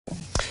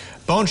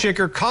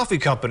Boneshakers Coffee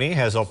Company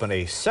has opened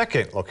a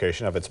second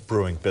location of its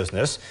brewing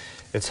business.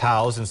 It's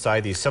housed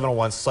inside the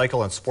 701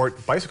 Cycle and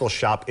Sport Bicycle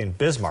Shop in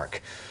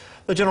Bismarck.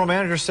 The general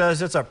manager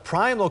says it's a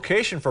prime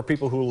location for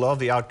people who love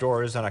the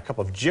outdoors and a cup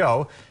of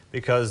joe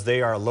because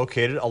they are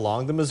located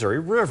along the Missouri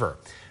River.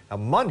 Now,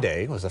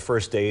 Monday was the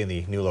first day in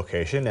the new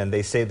location, and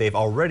they say they've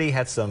already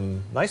had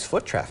some nice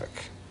foot traffic.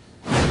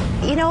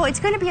 You know, it's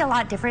going to be a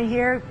lot different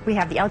here. We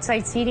have the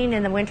outside seating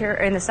in the winter,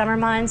 in the summer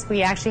months.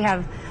 We actually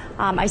have,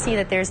 I see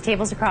that there's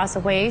tables across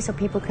the way so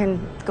people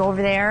can go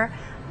over there.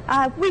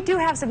 We do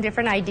have some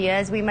different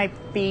ideas. We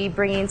might be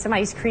bringing some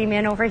ice cream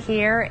in over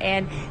here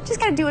and just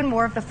kind of doing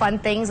more of the fun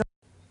things.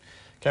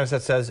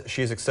 Camasette says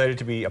she's excited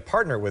to be a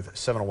partner with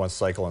 701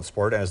 Cycle and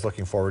Sport and is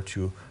looking forward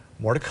to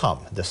more to come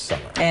this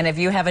summer. And if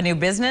you have a new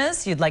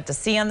business you'd like to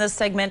see on this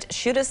segment,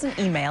 shoot us an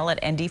email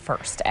at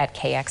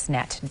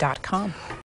ndfirst@kxnet.com.